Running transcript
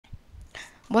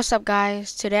What's up,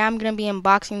 guys? Today I'm gonna be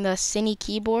unboxing the asceny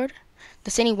keyboard,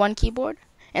 the asceny 1 keyboard,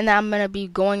 and then I'm gonna be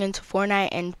going into Fortnite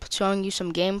and showing you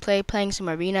some gameplay, playing some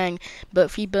arena and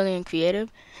free building and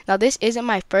creative. Now this isn't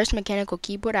my first mechanical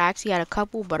keyboard. I actually had a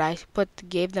couple, but I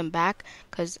gave them back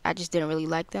because I just didn't really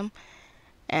like them.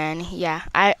 And yeah,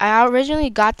 I originally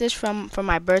got this for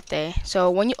my birthday. So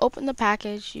when you open the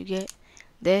package, you get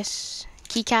this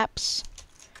keycaps.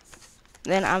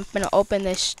 Then I'm gonna open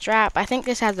this strap. I think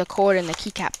this has the cord and the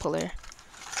keycap puller.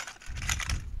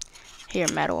 Here,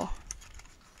 metal.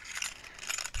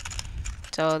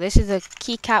 So this is a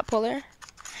keycap puller,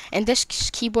 and this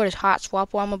keyboard is hot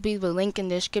swappable. I'm gonna leave a link in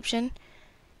the description.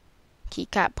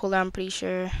 Keycap puller, I'm pretty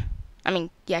sure.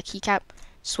 Yeah, keycap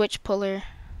switch puller.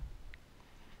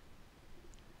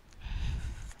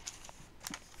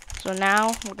 So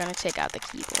now we're gonna take out the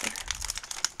keyboard.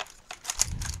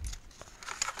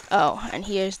 Oh, and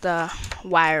here's the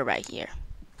wire right here.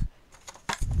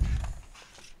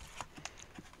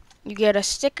 You get a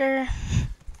sticker,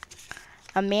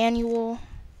 a manual.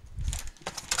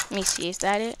 Let me see, is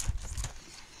that it?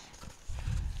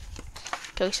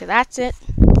 Okay, so that's it.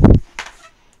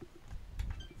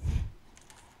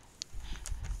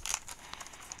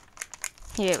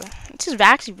 Here, this is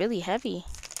actually really heavy.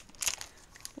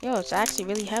 Yo, it's actually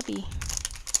really heavy.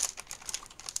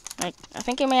 Like, I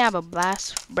think it may have a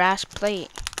brass plate.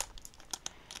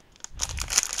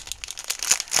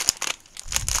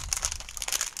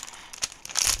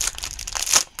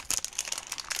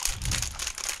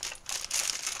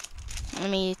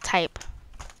 Let me type.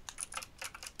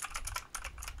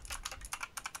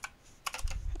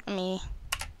 Let me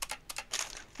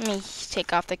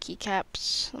take off the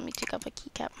keycaps. Let me take off the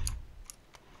keycap.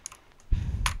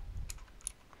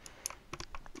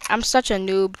 I'm such a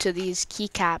noob to these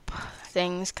keycap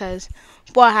things because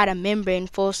before I had a membrane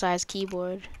full-size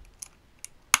keyboard.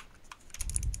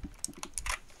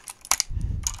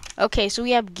 Okay, so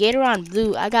we have Gatoron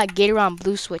blue. I got Gatoron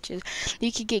blue switches.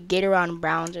 You could get Gatoron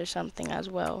browns or something as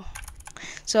well.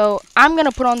 So I'm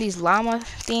gonna put on these llama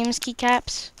themes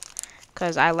keycaps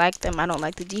because I like them. I don't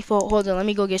like the default. Hold on, let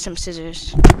me go get some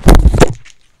scissors.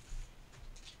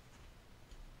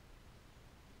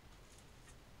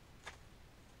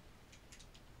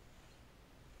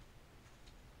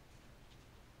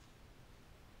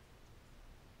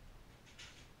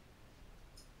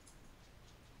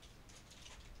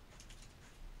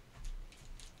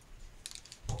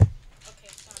 Okay,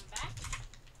 so I'm back.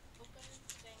 Open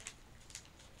thing.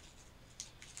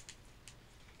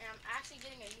 And I'm actually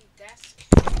getting a new desk.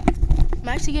 I'm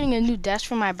actually getting a new desk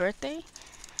for my birthday.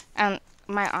 And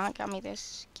my aunt got me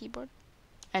this keyboard.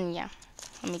 And yeah,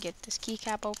 let me get this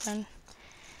keycap open.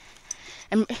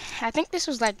 And I think this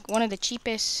was like one of the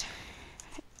cheapest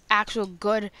actual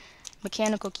good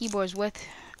mechanical keyboards with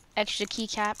extra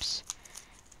keycaps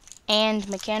and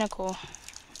mechanical.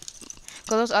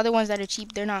 Because those other ones that are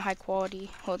cheap, they're not high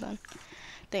quality. Hold on.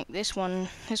 I think this one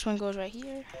goes right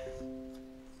here.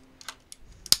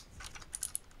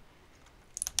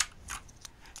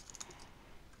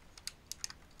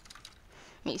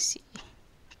 Let me see.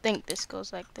 I think this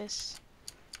goes like this.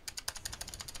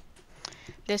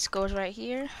 This goes right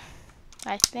here,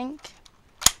 I think.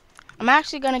 I'm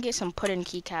actually gonna get some put-in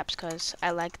keycaps because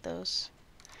I like those.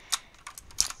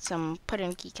 Some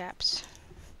put-in keycaps.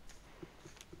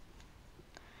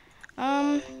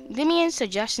 Give me any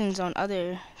suggestions on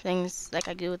other things like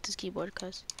I do with this keyboard,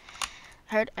 cause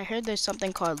I heard there's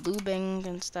something called lubing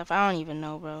and stuff. I don't even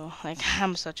know, bro. Like,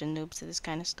 I'm such a noob to this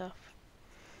kind of stuff.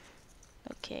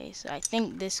 Okay, so I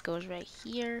think this goes right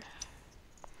here.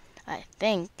 I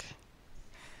think.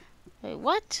 Wait,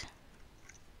 what?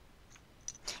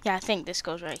 Yeah, I think this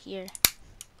goes right here.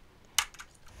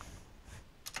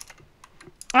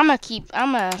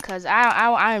 Cause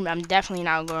I'm definitely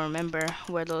not gonna remember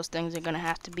where those things are gonna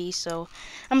have to be, so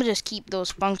I'm gonna just keep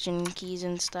those function keys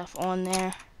and stuff on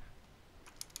there.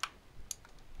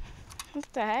 What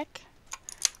the heck?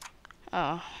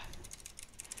 Oh,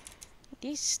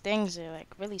 these things are like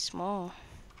really small.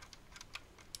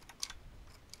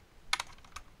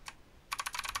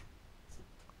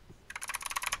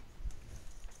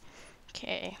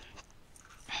 Okay.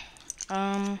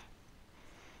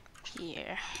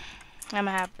 Here. I'm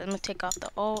gonna take off the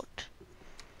alt.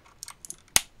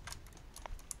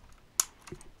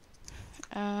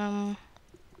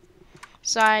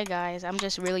 Sorry guys, I'm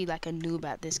just really like a noob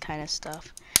at this kind of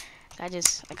stuff.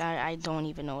 I don't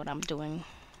even know what I'm doing.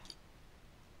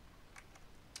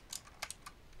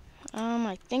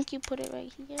 I think you put it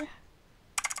right here.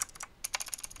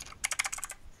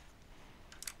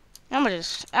 I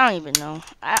don't even know.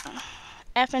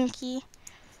 F and key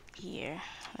here.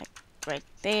 Like, right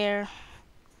there.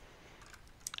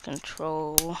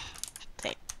 Control,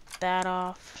 take that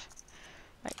off.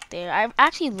 Right there. I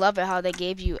actually love it how they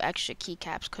gave you extra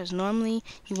keycaps, because normally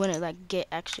you wouldn't like get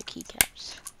extra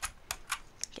keycaps.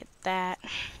 Get that.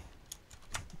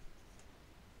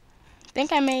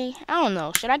 Think I don't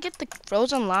know. Should I get the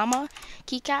frozen llama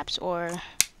keycaps, or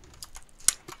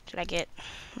should I get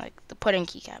like the pudding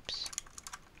keycaps?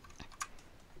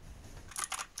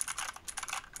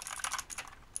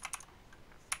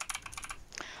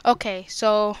 Okay,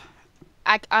 so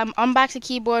I'm unbox the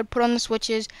keyboard, put on the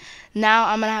switches. Now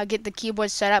I'm gonna get the keyboard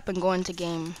set up and go into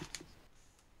game.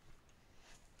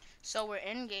 So we're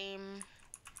in game.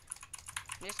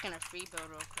 I'm just gonna free build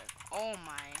real quick. Oh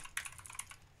my.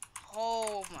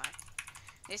 Oh my.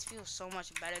 This feels so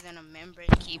much better than a membrane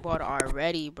keyboard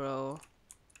already, bro.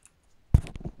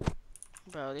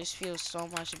 Bro, this feels so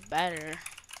much better.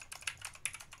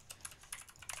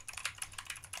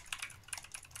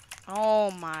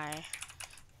 Oh my.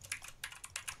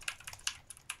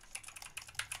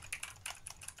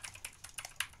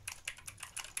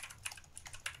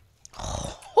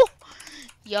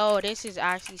 Yo, this is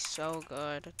actually so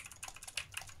good.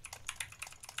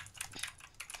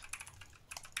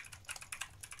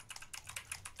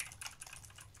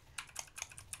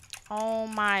 Oh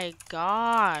my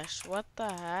gosh, what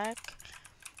the heck?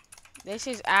 This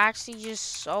is actually just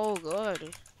so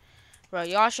good. Bro,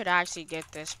 y'all should actually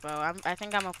get this, bro. I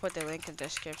think I'm gonna put the link in the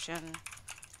description.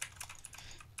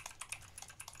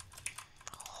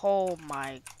 Oh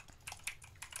my.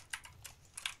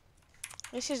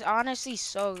 This is honestly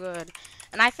so good.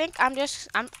 And I think I'm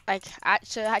like,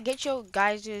 to get you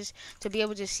guys to be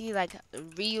able to see like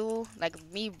real, like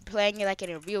me playing it like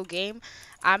in a real game,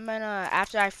 I'm gonna,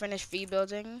 after I finish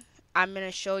rebuilding, I'm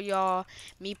gonna show y'all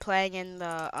me playing in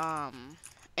the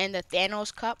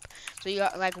Thanos Cup. So you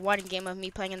got like one game of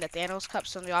me playing in the Thanos Cup,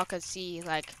 so y'all can see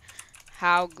like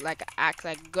how like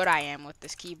good I am with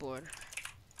this keyboard.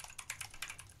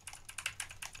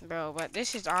 Bro, but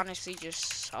this is honestly just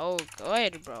so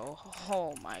good, bro.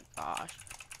 Oh my gosh.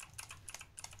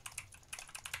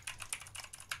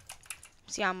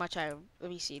 See how much let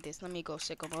me see this. Let me go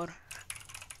sicko mode.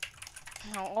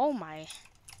 Oh my.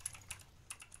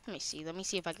 Let me see. Let me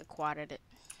see if I can quad it.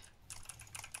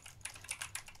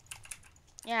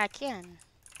 Yeah, I can.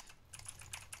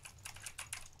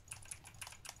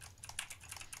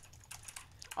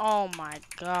 Oh my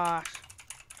gosh.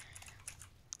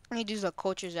 Let me do the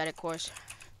cultures edit course.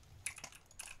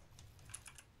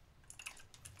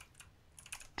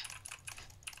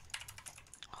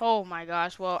 Oh my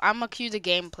gosh. Well, I'm gonna cue the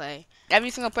gameplay. Every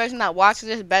single person that watches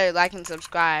this better like and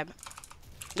subscribe.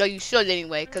 No, you should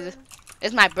anyway, because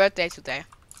it's my birthday today.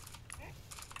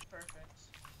 Perfect.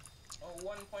 Oh,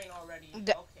 1 point already.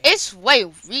 The, Okay. it's wait,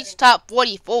 reach top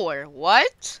 44.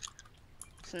 What?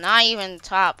 It's not even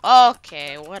top.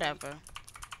 Okay, whatever.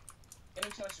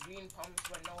 Getting too much green pumps,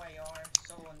 but no AR.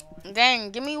 So annoying.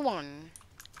 Dang, give me one.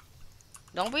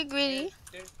 Don't be greedy.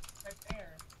 There's right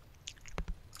there.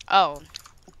 Oh.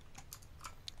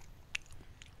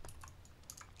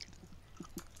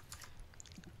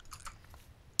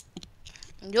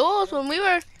 Jules, when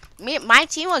my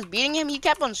team was beating him, he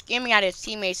kept on screaming at his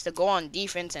teammates to go on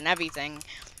defense and everything.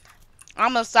 I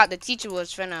almost thought the teacher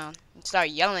was finna start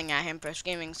yelling at him for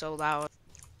screaming so loud.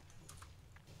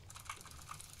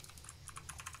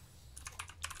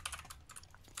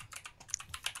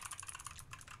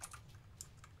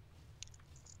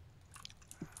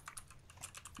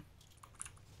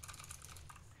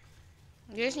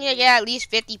 You just need to get at least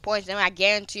 50 points, then I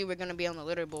guarantee we're gonna be on the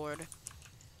leaderboard.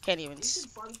 Can't even. You should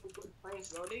farm some good points,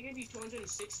 though. They give you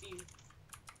 260.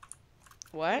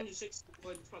 What? 260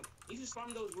 wood. You should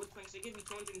farm those wood planks. They give you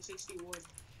 260 wood.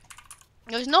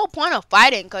 There's no point of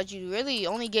fighting because you really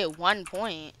only get 1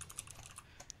 point.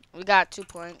 We got 2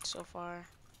 points so far.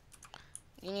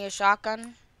 You need a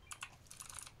shotgun?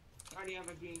 I already have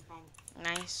a green pump.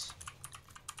 Nice.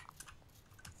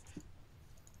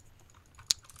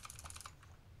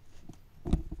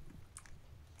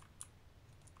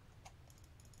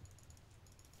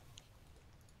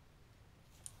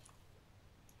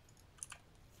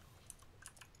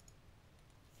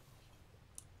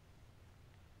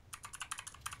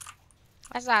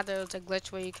 I thought there was a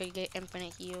glitch where you could get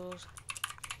infinite heals.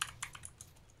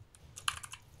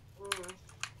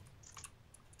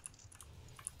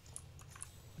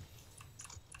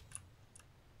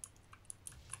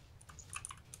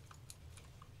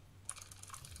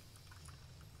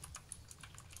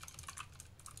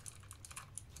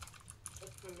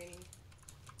 Extra mini.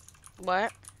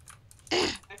 What?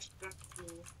 Extra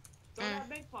cool. Throw that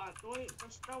big pot. Throw it.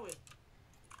 Just throw it.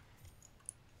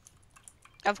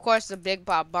 Of course, the big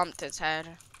bot bumped its head.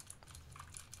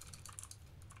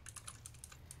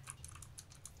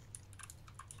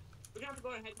 We have to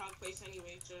go to Hedgehog place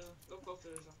anyway to go close to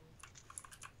the zone.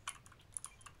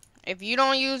 If you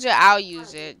don't use it, I'll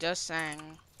use it. Just saying.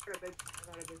 I got a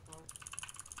big part.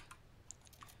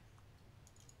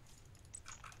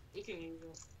 You can use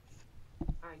it,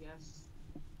 I guess.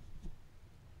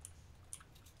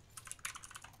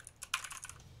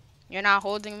 You're not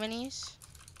holding minis?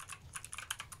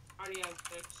 I already have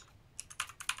 6.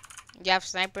 You have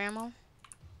sniper ammo?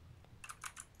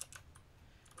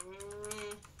 I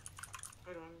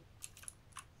don't.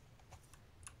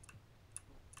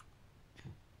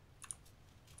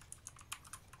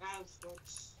 I have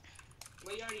 6.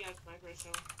 But you already have sniper, so.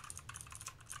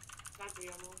 Sniper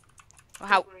ammo.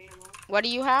 How? Sniper ammo. What do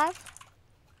you have?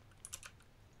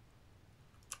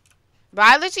 Bro,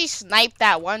 I literally sniped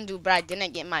that one dude, but I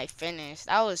didn't get my finish.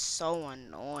 That was so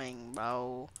annoying,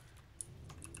 bro.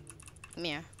 Come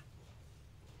here.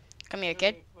 Come here,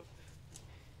 kid.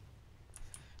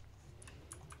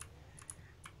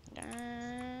 Alright,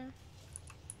 hold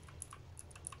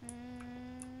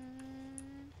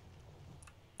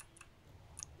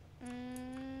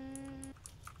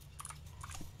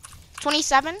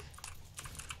 27?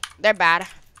 They're bad.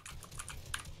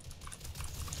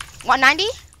 190?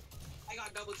 I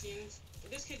got double teams.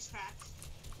 This kid's cracked.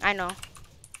 I know.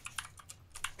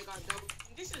 I got double.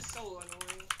 This is so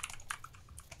annoying.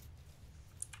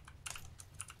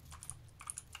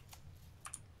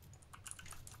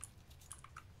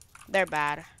 They're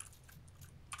bad.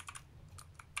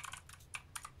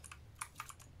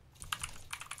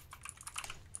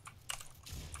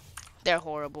 They're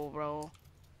horrible, bro.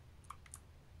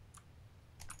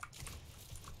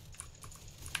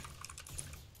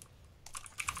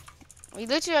 We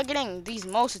literally are getting these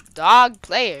most dog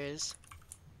players.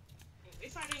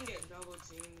 If I didn't get double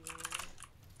teamed,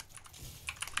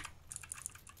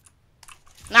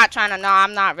 Not trying to, no,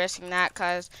 I'm not risking that,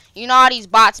 because you know how these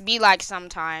bots be like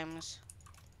sometimes.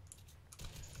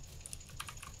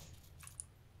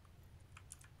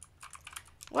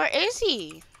 Where is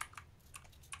he?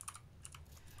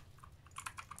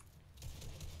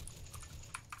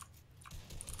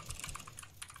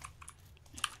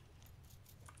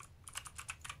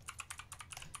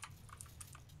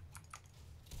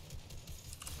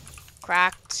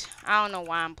 Cracked. I don't know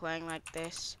why I'm playing like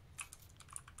this.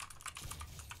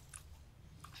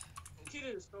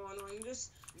 kid is so annoying.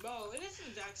 This, bro, this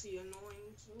is actually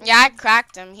annoying too. Yeah, I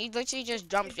cracked him. He literally just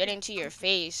jumped right into your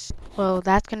face. Well,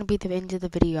 that's going to be the end of the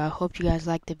video. I hope you guys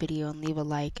liked the video and leave a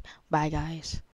like. Bye, guys.